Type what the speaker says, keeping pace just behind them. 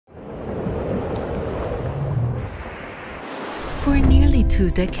For nearly 2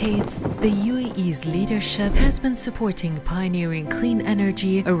 decades, the UAE's leadership has been supporting pioneering clean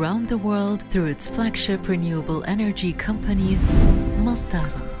energy around the world through its flagship renewable energy company, Masdar.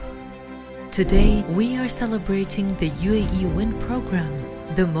 Today, we are celebrating the UAE Wind Program,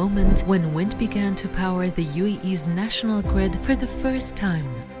 the moment when wind began to power the UAE's national grid for the first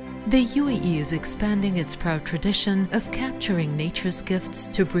time. The UAE is expanding its proud tradition of capturing nature's gifts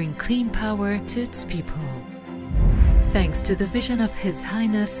to bring clean power to its people. Thanks to the vision of His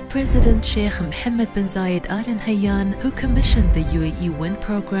Highness President Sheikh Mohammed bin Zayed Al Nahyan, who commissioned the UAE Wind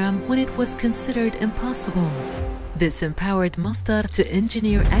Program when it was considered impossible. This empowered Masdar to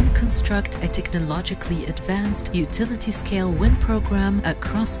engineer and construct a technologically advanced utility-scale wind program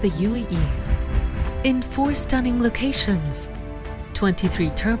across the UAE. In 4 stunning locations, 23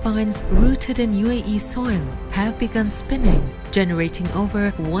 turbines rooted in UAE soil have begun spinning, generating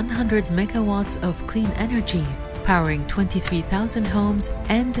over 100 megawatts of clean energy, powering 23,000 homes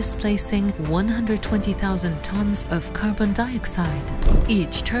and displacing 120,000 tons of carbon dioxide.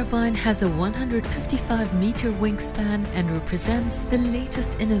 Each turbine has a 155-meter wingspan and represents the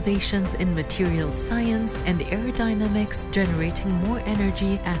latest innovations in materials science and aerodynamics, generating more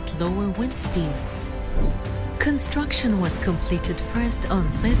energy at lower wind speeds. Construction was completed first on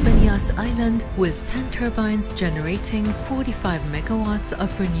Said Banias Island with 10 turbines generating 45 megawatts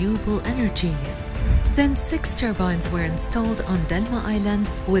of renewable energy. Then 6 turbines were installed on Delma Island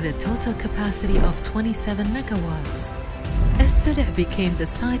with a total capacity of 27 megawatts. As-Silh became the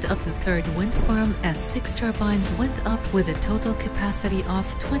site of the 3rd wind farm as 6 turbines went up with a total capacity of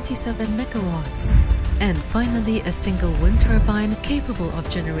 27 megawatts. And finally, a single wind turbine capable of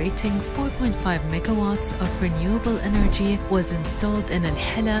generating 4.5 megawatts of renewable energy was installed in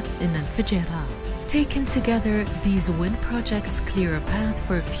Al-Hala in Al-Fujairah. Taken together, these wind projects clear a path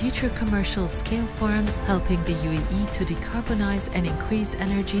for future commercial scale farms, helping the UAE to decarbonize and increase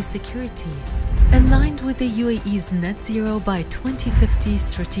energy security. Aligned with the UAE's Net Zero by 2050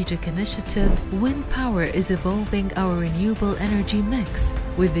 strategic initiative, wind power is evolving our renewable energy mix.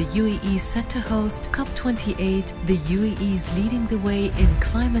 With the UAE set to host COP28, the UAE is leading the way in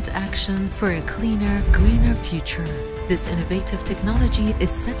climate action for a cleaner, greener future. This innovative technology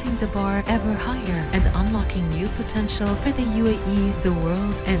is setting the bar ever higher and unlocking new potential for the UAE, the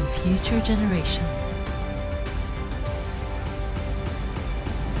world, and future generations.